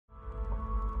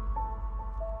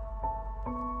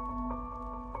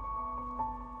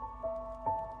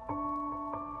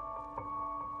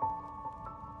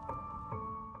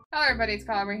Hello everybody, it's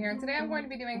Caliber here, and today I'm going to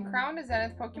be doing Crown to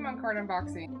Zenith Pokemon card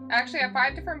unboxing. I actually have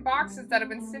 5 different boxes that have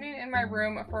been sitting in my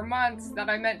room for months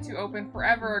that I meant to open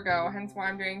forever ago, hence why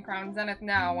I'm doing Crown to Zenith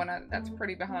now when that's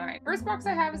pretty behind. First box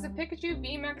I have is a Pikachu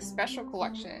VMAX Special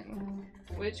Collection,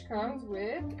 which comes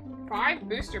with 5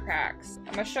 booster packs.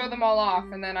 I'm going to show them all off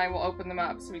and then I will open them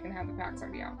up so we can have the packs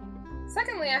already out.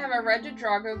 Secondly, I have a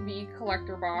Regidrago V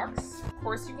collector box. Of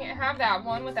course, you can't have that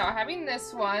one without having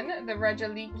this one, the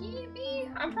Regieleki V.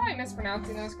 I'm probably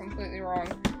mispronouncing those completely wrong,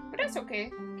 but that's okay.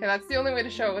 Okay, that's the only way to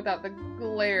show it without the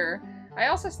glare. I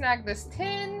also snagged this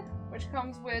tin, which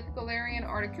comes with Galarian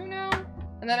Articuno,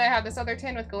 and then I have this other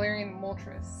tin with Galarian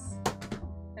Moltres.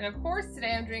 And of course,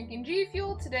 today I'm drinking G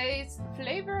Fuel. Today's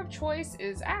flavor of choice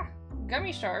is,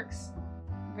 Gummy Sharks.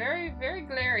 Very, very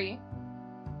glary.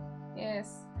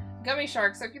 Yes. Gummy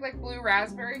Sharks, so if you like blue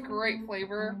raspberry, great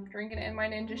flavor. Drinking it in my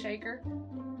Ninja Shaker.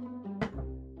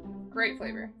 Great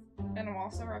flavor. And I'm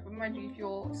also repping my G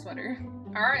Fuel sweater.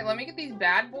 Alright, let me get these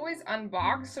bad boys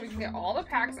unboxed so we can get all the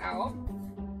packs out.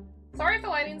 Sorry if the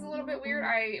lighting's a little bit weird.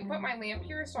 I put my lamp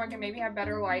here so I can maybe have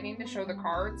better lighting to show the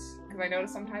cards, because I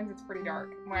notice sometimes it's pretty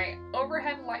dark. My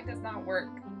overhead light does not work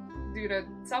due to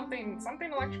something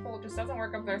electrical just doesn't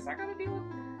work up there, so I gotta deal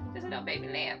with just a little baby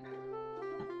lamp.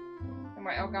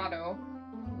 My Elgato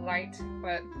light,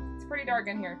 but it's pretty dark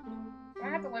in here. I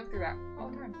have to live through that all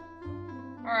the time.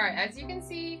 Alright, as you can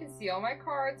see all my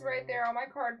cards right there, all my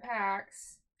card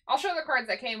packs. I'll show the cards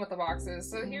that came with the boxes.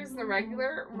 So here's the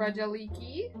regular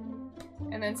Regieleki.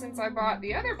 And then since I bought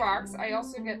the other box, I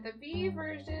also get the V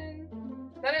version.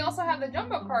 Then I also have the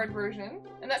jumbo card version.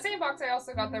 In that same box, I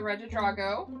also got the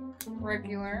Regidrago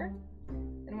regular.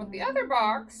 And with the other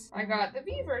box, I got the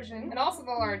V version and also the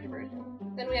large version.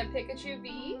 Then we have Pikachu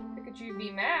V, Pikachu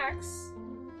V Max,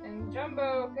 and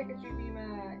Jumbo Pikachu V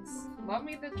Max. Love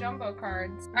me the Jumbo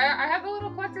cards. I have the little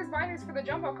collector's binders for the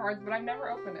Jumbo cards, but I've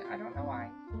never opened it. I don't know why.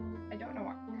 I don't know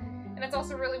why. And it's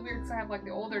also really weird because I have like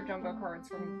the older Jumbo cards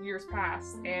from years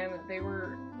past, and they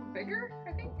were bigger,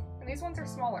 I think? And these ones are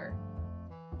smaller,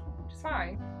 which is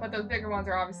fine. But those bigger ones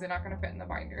are obviously not going to fit in the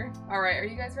binder. Alright, are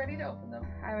you guys ready to open them?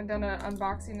 I haven't done an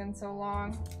unboxing in so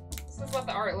long. This is what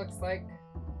the art looks like.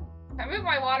 I moved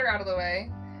my water out of the way,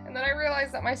 and then I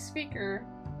realized that my speaker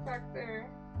back there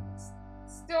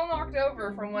still knocked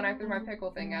over from when I threw my pickle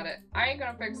thing at it. I ain't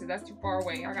gonna fix it, that's too far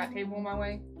away. I got a table in my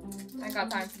way. I ain't got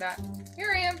time for that.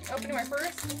 Here I am, opening my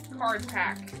first card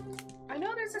pack. I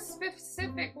know there's a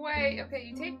specific way. Okay,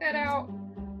 you take that out,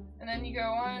 and then you go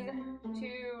 1,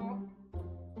 2,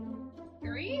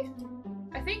 3.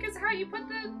 I think is how you put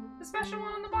the special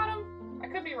one on the bottom. I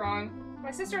could be wrong.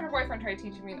 My sister and her boyfriend tried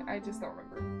teaching me, and I just don't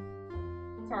remember.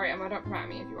 Sorry, Emma, don't come at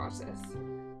me if you watch this.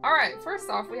 Alright, first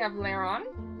off, we have Lairon.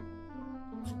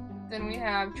 Then we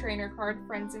have trainer card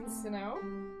Friends in Sinnoh.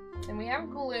 Then we have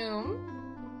Gloom,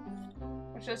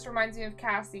 which just reminds me of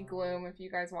Cassie Gloom if you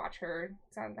guys watch her.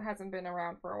 It hasn't been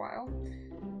around for a while.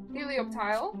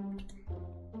 Helioptile.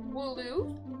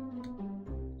 Wooloo.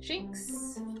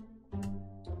 Shinx.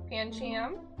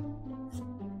 Pancham.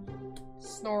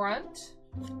 Snorunt.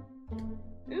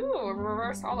 Ooh, a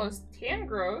reverse hollow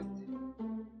Tangrowth.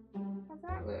 How's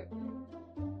that look?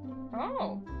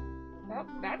 Oh, well,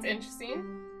 that's interesting.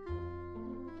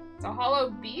 It's a hollow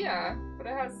Bia, but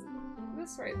it has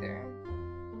this right there.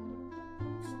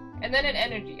 And then an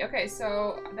energy. Okay,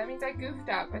 so that means I goofed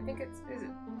up. I think is it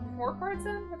 4 cards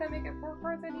then? Would that make it 4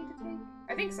 cards I need to take?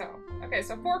 I think so. Okay,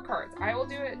 so 4 cards. I will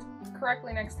do it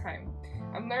correctly next time.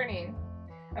 I'm learning.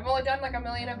 I've only done like a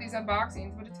million of these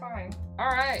unboxings, but it's fine.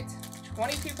 Alright,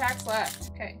 22 packs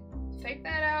left. Okay, take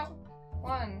that out.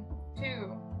 1,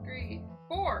 2, 3,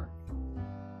 4.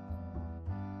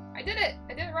 I did it!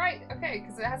 I did it right! Okay,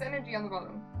 because it has energy on the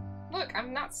bottom. Look,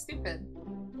 I'm not stupid.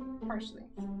 Partially.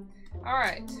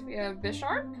 Alright, we have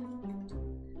Bisharp,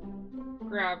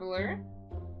 Graveler,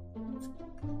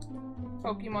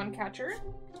 Pokemon Catcher,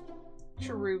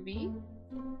 Cherubi,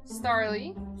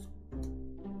 Starly,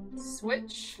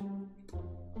 Switch,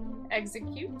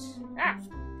 Execute.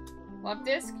 Love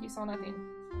Disc, you saw nothing.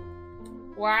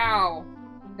 Wow,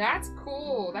 that's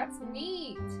cool, that's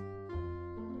neat.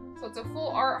 So it's a full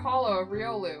art holo of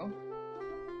Riolu.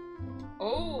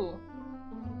 Oh,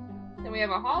 then we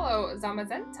have a holo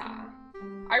Zamazenta.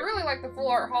 I really like the full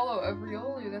art holo of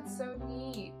Riolu, that's so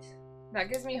neat. That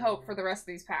gives me hope for the rest of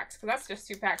these packs, because that's just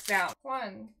 2 packs down.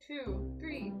 1, 2,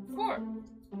 3, 4.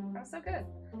 That's so good.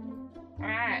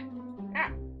 Alright.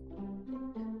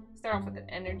 Start off with an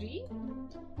energy.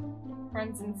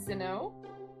 Friends in Sinnoh.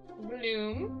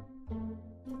 Bloom.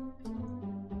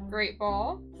 Great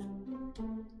Ball.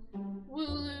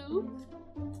 Wooloo.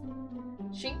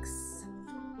 Shinx.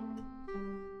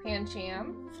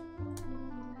 Pancham.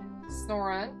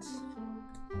 Snorunt.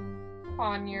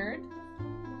 Poniard.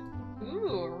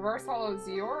 Ooh, reverse hollow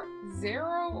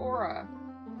Zero Aura.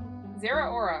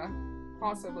 Zero Aura.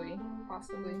 Possibly.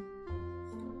 Possibly.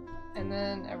 And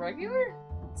then a regular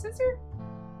scissor?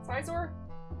 Sizor?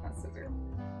 Not scissor.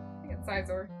 I think it's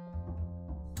Sizor.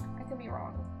 I could be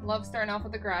wrong. Love starting off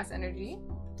with the grass energy.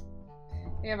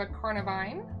 We have a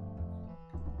Carnivine.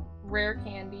 Rare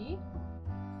Candy.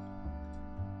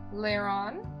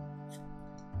 Lairon.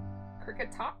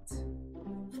 Kricketot.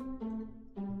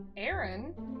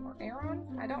 Aaron? Or Aaron?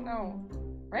 I don't know.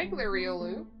 Regular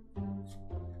Riolu.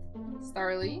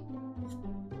 Starly.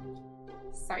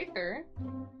 Scyther.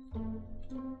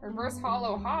 Reverse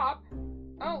Hollow Hop.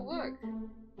 Oh, look.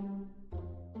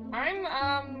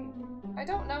 I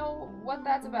don't know what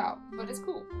that's about, but it's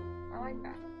cool. I like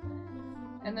that.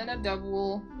 And then a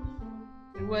double.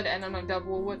 We would end on a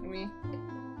double, wouldn't we?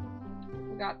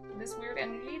 We got this weird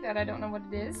energy that I don't know what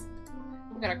it is.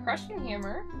 We got a Crushing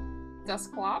Hammer.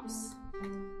 Dusclops.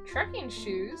 Trekking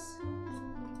Shoes.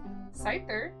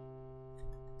 Scyther.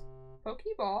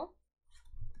 Pokeball.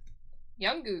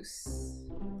 Young Goose.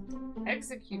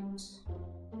 Execute.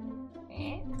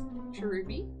 And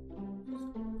Cherubi.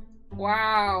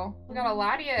 Wow, we got a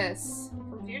Latias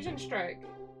from Fusion Strike.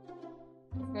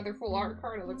 Another full art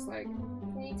card, it looks like.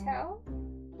 Can you tell?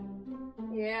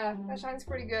 Yeah, that shines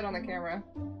pretty good on the camera.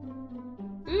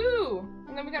 Ooh,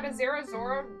 and then we got a Zora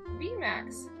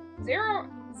VMAX.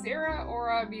 Zera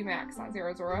Aura VMAX, not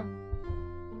Zora.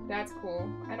 That's cool.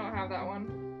 I don't have that one.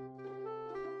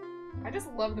 I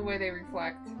just love the way they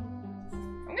reflect.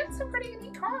 I'm getting some pretty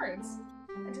neat cards.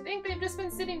 And to think they've just been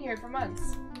sitting here for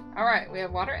months. Alright, we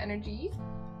have Water Energy.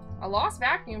 A Lost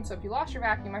Vacuum, so if you lost your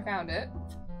vacuum, I found it.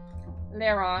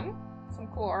 Lairon. Some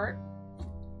cool art.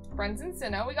 Friends in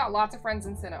Sinnoh. We got lots of Friends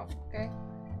in Sinnoh, okay?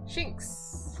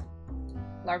 Shinx.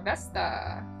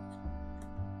 Larvesta.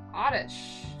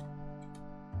 Oddish.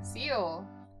 Seal.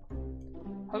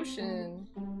 Potion.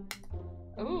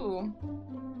 Ooh.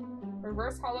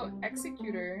 Reverse Hollow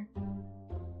Executor.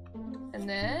 And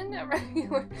then a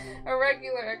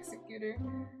regular Executor.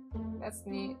 That's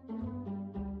neat.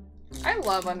 I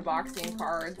love unboxing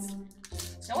cards.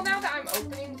 Well, now that I'm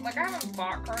opening, like I haven't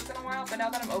bought cards in a while, but now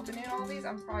that I'm opening all these,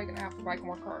 I'm probably gonna have to buy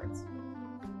more cards.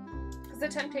 Because the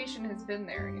temptation has been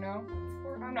there, you know?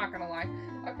 I'm not gonna lie.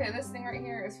 Okay, this thing right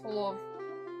here is full of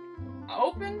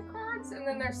open cards, and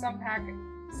then there's some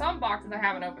boxes I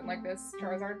haven't opened, like this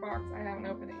Charizard box. I haven't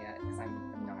opened it yet, because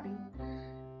I'm naughty.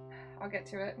 I'll get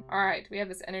to it. Alright, we have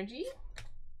this energy.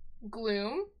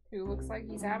 Gloom, who looks like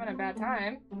he's having a bad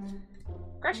time.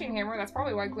 Crushing Hammer, that's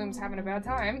probably why Gloom's having a bad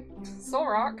time.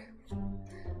 Solrock.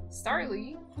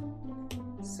 Starly.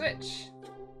 Switch.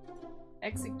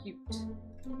 Execute.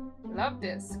 Love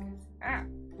Disc. Ah.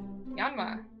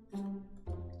 Yanma.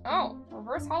 Oh,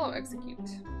 Reverse Hollow Execute.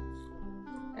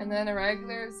 And then a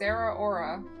regular Zera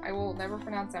Aura. I will never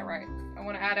pronounce that right. I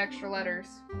want to add extra letters.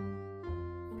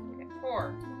 Okay,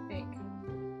 4, I think.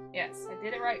 Yes, I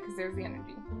did it right because there's the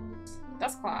energy.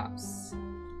 Dusclops.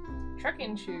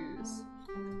 Trekking Shoes.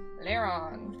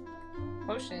 Lairon.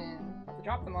 Potion. Have to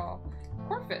drop them all.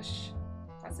 Corphish.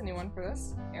 That's a new one for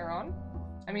this. Aeron.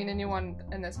 I mean, a new one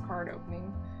in this card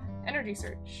opening. Energy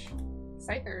Search.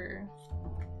 Scyther.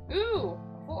 Ooh!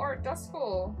 Full art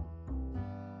Duskull.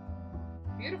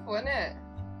 Beautiful, isn't it?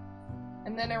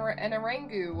 And then an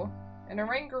Oranguru. An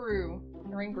Oranguru.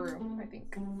 Oranguru, I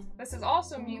think. This is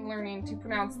also me learning to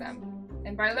pronounce them.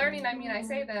 And by learning, I mean I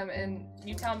say them and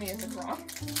you tell me if it's wrong.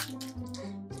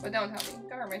 But don't tell me.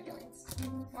 Don't hurt my feelings.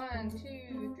 1,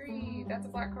 2, 3. That's a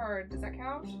black card. Does that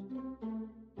count?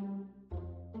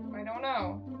 I don't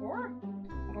know. 4?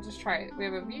 We'll just try it. We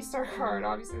have a V-Star card.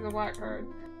 Obviously the black card.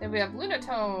 Then we have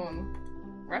Lunatone.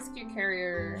 Rescue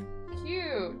Carrier.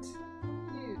 Cute.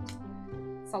 Cute.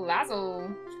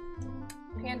 Salazzle.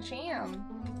 Pancham.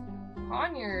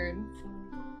 Poniard.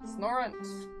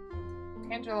 Snorunt.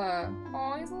 Tangela.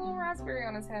 Oh, he's a little raspberry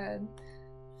on his head.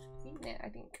 He's eating it, I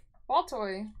think.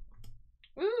 Baltoy.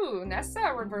 Ooh,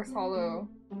 Nessa Reverse Hollow.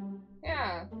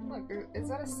 Yeah, look, is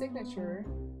that a signature?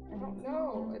 I don't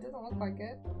know. It doesn't look like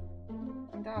it.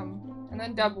 I'm dumb. And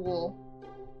then Double.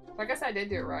 So I guess I did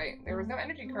do it right. There was no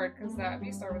energy card because that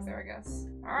V-Star was there, I guess.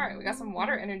 Alright, we got some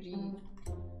water energy.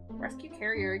 Rescue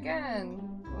Carrier again.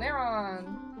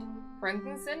 Lairon. Friends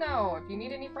in Sinnoh. If you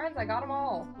need any friends, I got them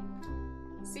all.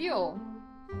 Seal.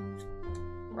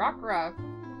 Rockruff.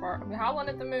 Howlin'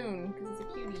 at the Moon, because it's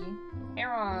a cutie.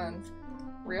 Aeron.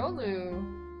 Riolu.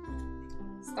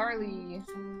 Starly.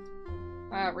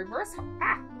 Reverse.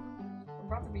 Ah! We're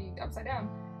about to be upside down.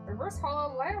 Reverse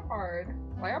Hollow Leopard.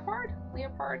 Leopard?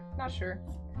 Leopard? Not sure.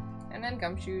 And then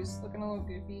Gumshoes, looking a little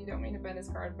goofy. Don't mean to bend his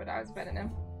card, but I was bending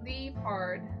him.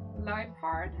 Leapard.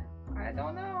 Lipard? I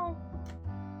don't know.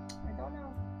 I don't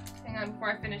know. Hang on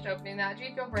before I finish opening that.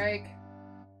 G Fuel break.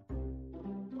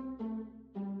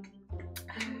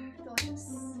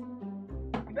 Delicious.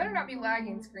 You better not be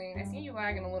lagging, screen. I see you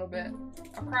lagging a little bit.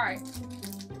 I'll cry.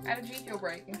 Add a G Fuel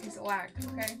break in case it lagged,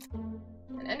 okay?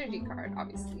 An energy card,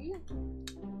 obviously.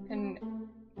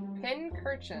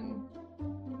 Pincurchin.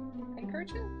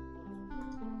 Pincurchin?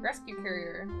 Rescue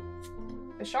Carrier.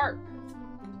 The Sharp.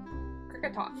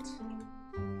 Cricketot.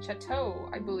 Chateau,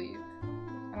 I believe.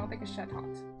 I don't think it's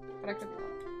Chatot, but I could be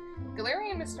wrong.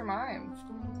 Galarian Mr. Mime.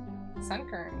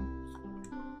 Sunkern.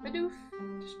 Bidoof.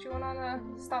 Just chewing on a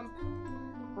stump.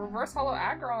 Reverse Holo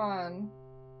Aggron.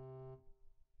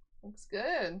 Looks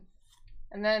good.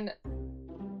 And then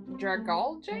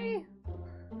Dragalge?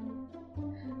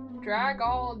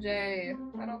 Dragalge.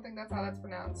 I don't think that's how that's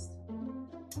pronounced.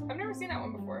 I've never seen that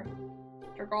one before.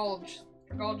 Dragalge.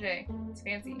 Dragalge. It's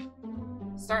fancy.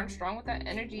 Starting strong with that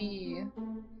energy.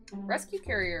 Rescue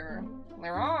Carrier.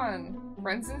 Laron.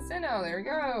 Friends and Sinnoh. There we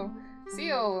go.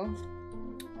 Seal.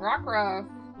 Rockruff.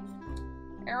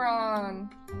 Aeron.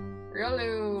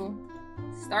 Riolu.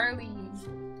 Starly.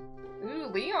 Ooh,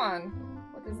 Leon.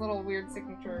 With his little weird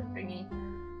signature thingy.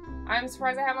 I'm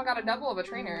surprised I haven't got a double of a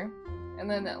trainer. And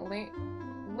then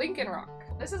Lincoln Rock.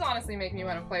 This is honestly making me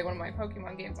want to play one of my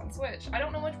Pokemon games on Switch. I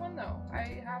don't know which one though.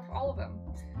 I have all of them.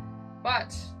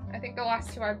 But I think the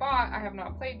last two I bought I have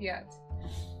not played yet.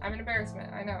 I'm an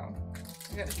embarrassment, I know.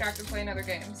 I get distracted playing other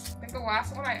games. I think the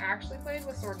last one I actually played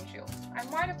was Sword and Shield. I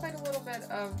might have played a little bit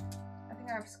of... I think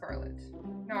I have Scarlet.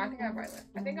 No, I think I have Violet.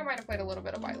 I think I might have played a little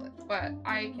bit of Violet, but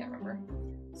I can't remember.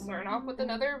 Starting off with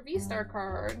another V-Star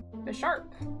card. The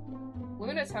Sharp.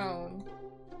 Lunatone.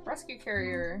 Rescue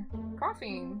Carrier.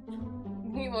 Coughing.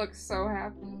 He looks so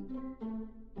happy.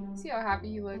 See how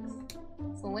happy he looks.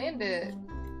 Salandit.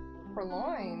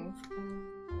 Purloin.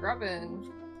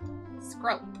 Grubbin.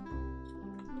 Scrub.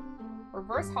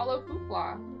 Reverse Holo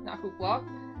Hoopla. Not Hoopla.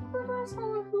 Reverse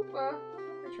Holo Hoopa.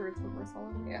 Pretty sure it's Reverse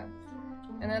Holo. Yeah.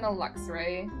 And then a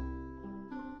Luxray.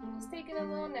 Just taking a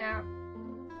little nap.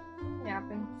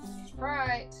 Napping.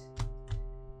 Right.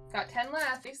 Got 10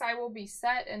 left. At least I will be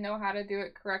set and know how to do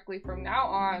it correctly from now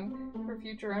on for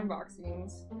future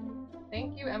unboxings.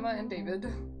 Thank you, Emma and David.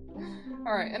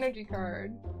 Alright, energy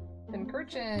card.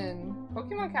 Pincurchin.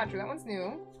 Pokemon Catcher, that one's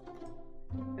new.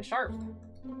 The Sharp.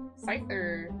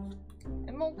 Scyther.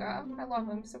 Emolga. I love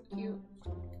him, so cute.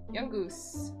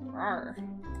 Yungoos. Rar.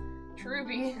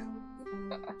 Cherubi.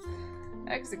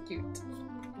 Execute.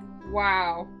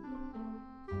 Wow.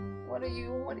 What are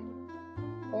you?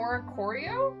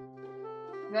 Oricorio?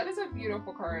 That is a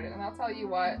beautiful card, and I'll tell you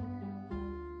what,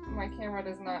 my camera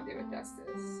does not do it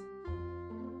justice.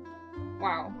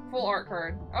 Wow, full art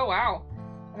card. Oh wow.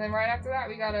 And then right after that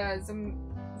we got a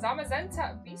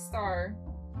Zamazenta V-Star.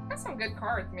 That's some good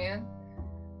cards, man.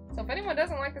 So if anyone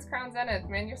doesn't like this Crown Zenith,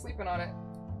 man, you're sleeping on it.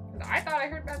 I thought I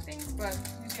heard bad things, but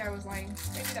maybe I was lying.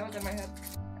 Maybe that was in my head.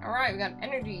 Alright, we got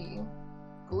Energy.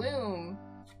 Gloom.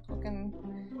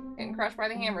 Getting crushed by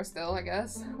the hammer still, I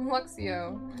guess.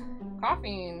 Luxio.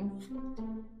 Coughing.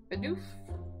 Bidoof.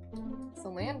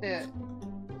 Salandit.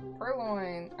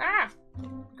 Purloin. Ah!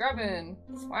 Grubbin.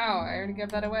 Wow, I already gave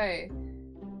that away.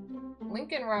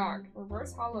 Lincoln Rock.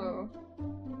 Reverse Holo.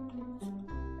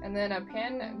 And then a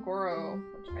Pangoro,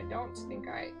 which I don't think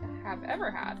I have ever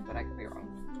had, but I could be wrong.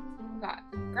 We got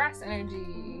Grass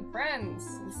Energy.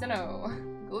 Friends. Sinnoh.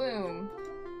 Gloom.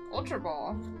 Ultra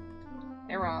Ball.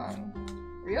 Aeron.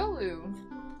 Riolu.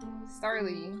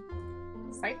 Starly.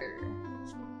 Scyther.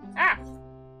 Ah!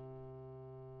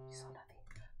 You saw nothing.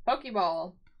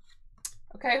 Pokeball.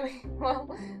 Okay,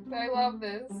 well, I love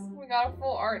this. We got a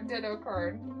full art Ditto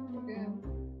card. Look at him.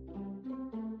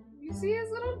 You see his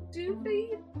little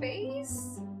doofy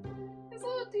face? His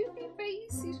little doofy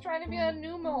face. He's trying to be a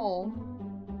Numel.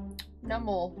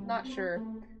 Numel. Not sure.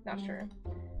 Not sure.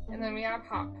 And then we have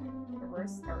Hop.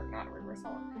 Reverse, or not a reverse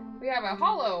holo. We have a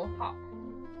Holo Hop.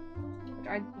 Which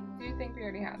I do think we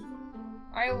already had.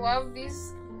 I love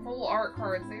these full art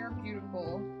cards. They are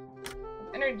beautiful.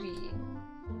 Energy.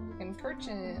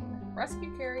 Pincurchin.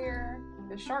 Rescue Carrier.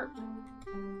 The Sharp.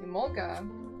 Emolga.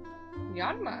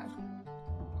 Yanma.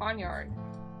 Ponyard.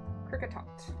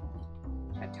 Cricketot.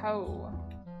 Chateau.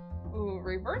 Ooh,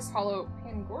 reverse holo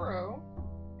Pangoro.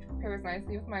 Which pairs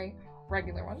nicely with my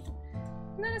regular one.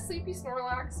 And then a sleepy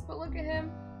Snorlax, but look at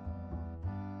him.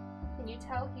 Can you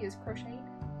tell he is crocheted?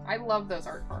 I love those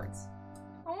art cards.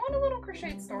 I want a little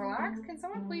crocheted Snorlax. Can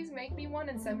someone please make me one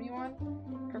and send me one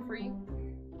for free?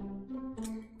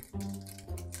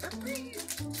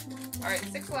 Freeze! Alright,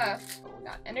 6 left. We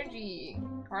got Energy,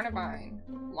 Carnivine,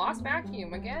 Lost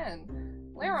Vacuum again,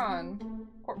 Laron,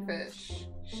 Corpfish,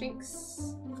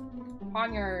 Shinx,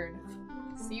 Poniard,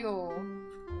 Seal,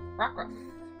 Rockruff.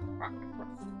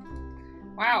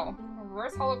 Wow,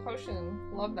 Reverse Hollow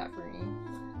Potion. Love that for me.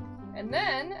 And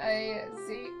then a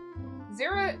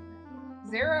Zeraora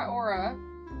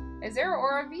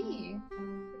V,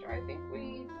 which I think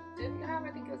we didn't have. I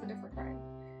think it was a different kind.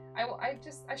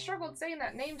 I struggled saying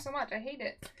that name so much. I hate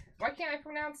it. Why can't I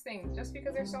pronounce things just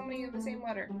because there's so many of the same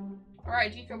letter?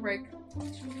 Alright, G Fuel break.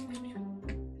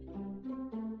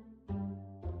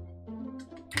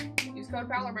 Use code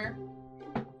PowderBear.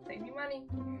 Save you money.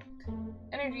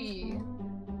 Energy.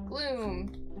 Gloom.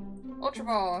 Ultra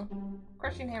Ball.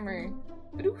 Crushing Hammer.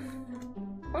 Badoof.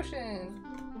 Potion.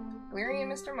 Galarian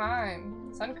Mr.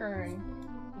 Mime. Sunkern.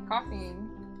 Coughing.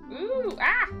 Ooh!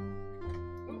 Ah!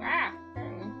 Ooh, ah!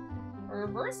 Apparently.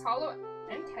 Reverse Hollow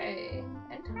Entei.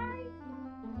 Entei?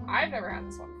 I've never had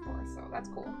this one before, so that's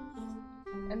cool.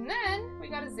 And then we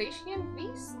got a Zacian V,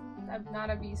 not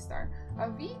a V-Star, a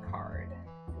V card.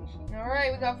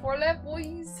 Alright, we got 4 left,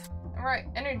 boys. Alright,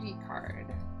 Energy card.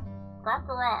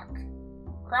 Krokorok.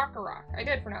 I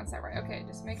did pronounce that right. Okay,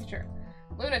 just making sure.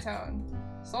 Lunatone.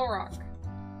 Solrock.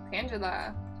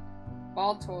 Tangela.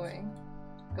 Baltoy.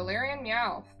 Galarian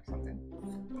Meowth. Something.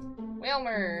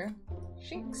 Whalmer.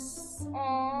 Shinx.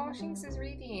 Aww, Shinx is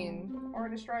reading or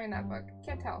destroying that book.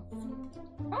 Can't tell.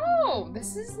 Oh,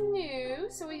 this is new.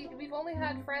 So we've only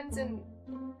had friends in,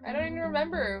 I don't even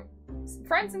remember.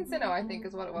 Friends in Sinnoh, I think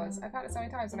is what it was. I've had it so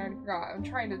many times and I already forgot. I'm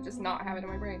trying to just not have it in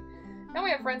my brain. Now we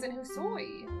have friends in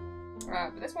Husoi.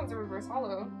 But this one's a Reverse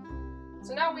Hollow.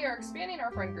 So now we are expanding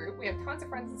our friend group. We have tons of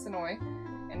friends in Sinnoh.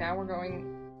 And now we're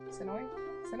going... Sinnoh?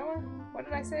 What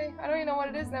did I say? I don't even know what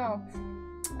it is now.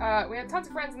 We have tons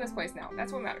of friends in this place now.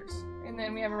 That's what matters. And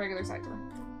then we have a regular side tour.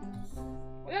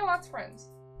 We have lots of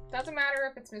friends. Doesn't matter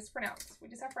if it's mispronounced. We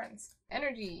just have friends.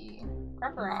 Energy.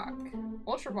 Krokorok.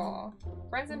 Ultra Ball.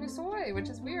 Friends in Husoi, which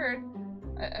is weird.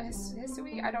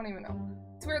 Hisui? I don't even know.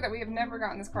 It's weird that we have never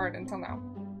gotten this card until now.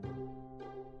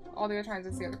 All the other times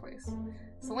it's the other place.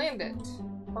 Salandit.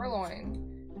 Purloin.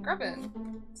 Grubbin.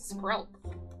 Skrelp.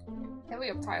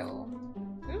 Helioptile.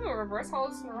 Ooh, a Reverse Hollow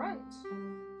Snorunt.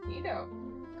 Neato.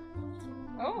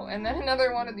 Oh, and then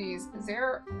another one of these.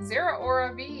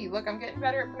 Zeraora V. Look, I'm getting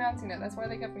better at pronouncing it. That's why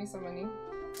they give me so many.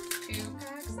 2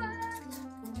 packs left.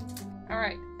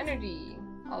 Alright, Energy.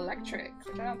 Electric,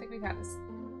 which I don't think we've had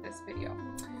this video.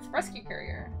 Rescue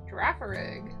Carrier.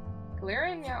 Girafarig.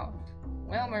 Galarian Meowth.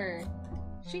 Whalmer.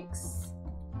 Shinx.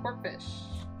 Corpfish.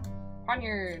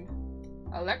 Poniard.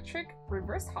 Electric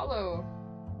Reverse Hollow.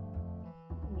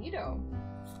 Neato.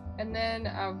 And then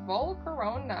a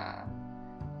Volcarona.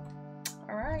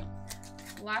 Alright.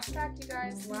 Last pack, you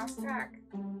guys. Last pack.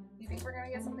 You think we're gonna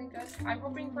get something good? I'm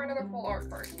hoping for another full art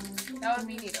card. That would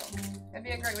be neato. That'd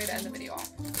be a great way to end the video off.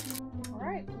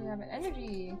 Alright, we have an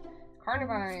Energy.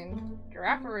 Carnivine.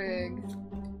 Girafarig.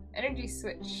 Energy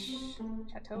Switch.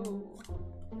 Chateau.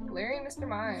 Galarian Mr.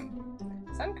 Mime.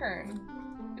 Sunkern.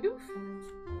 Badoof.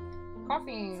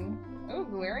 Coughing. Ooh,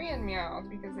 Galarian Meowth,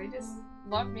 because they just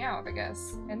love Meowth, I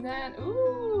guess. And then,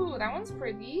 ooh, that one's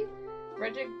pretty.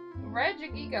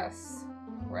 Regigigas.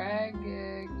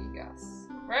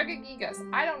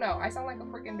 I don't know. I sound like a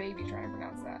freaking baby trying to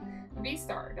pronounce that.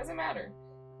 V-Star. Doesn't matter.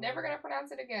 Never gonna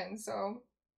pronounce it again, so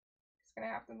just gonna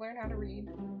have to learn how to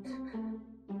read.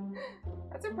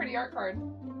 That's a pretty art card.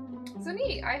 So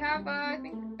neat. I have, I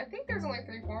think there's only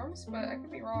 3 forms, but I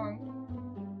could be wrong.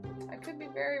 I could be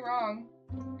very wrong.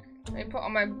 I put all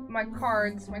my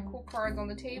cards, my cool cards on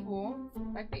the table,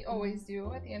 like we always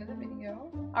do at the end of the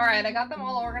video. Alright, I got them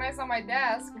all organized on my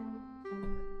desk.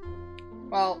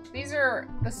 Well, these are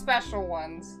the special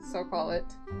ones, so call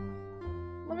it.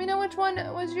 Let me know which one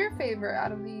was your favorite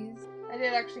out of these. I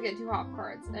did actually get 2 hop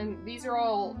cards, and these are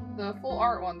all the full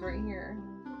art ones right here.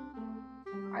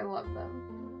 I love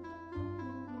them.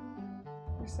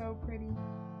 They're so pretty.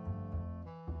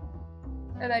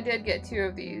 And I did get 2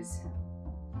 of these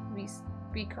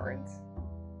V cards.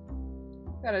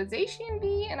 Got a Zacian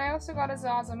V, and I also got a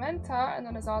Zazamenta, and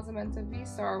then a Zazamenta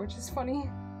V-Star, which is funny.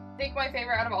 I think my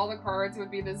favorite out of all the cards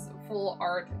would be this full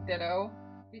art Ditto,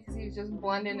 because he's just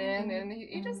blending in, and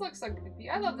he just looks so goofy.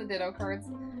 I love the Ditto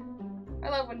cards. I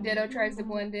love when Ditto tries to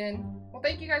blend in. Well,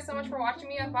 thank you guys so much for watching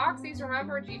me unbox these.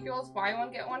 Remember, G Fuel's buy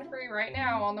one, get one free right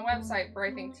now on the website for,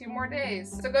 I think, 2 more days.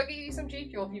 So go get you some G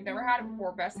Fuel if you've never had it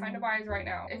before. Best time to buy is right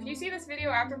now. If you see this video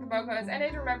after the BOGO has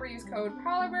ended, remember, use code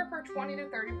PowderBear for 20 to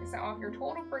 30% off your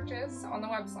total purchase on the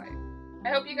website. I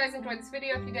hope you guys enjoyed this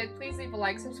video. If you did, please leave a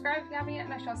like, subscribe if you haven't yet,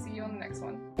 and I shall see you on the next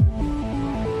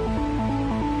one.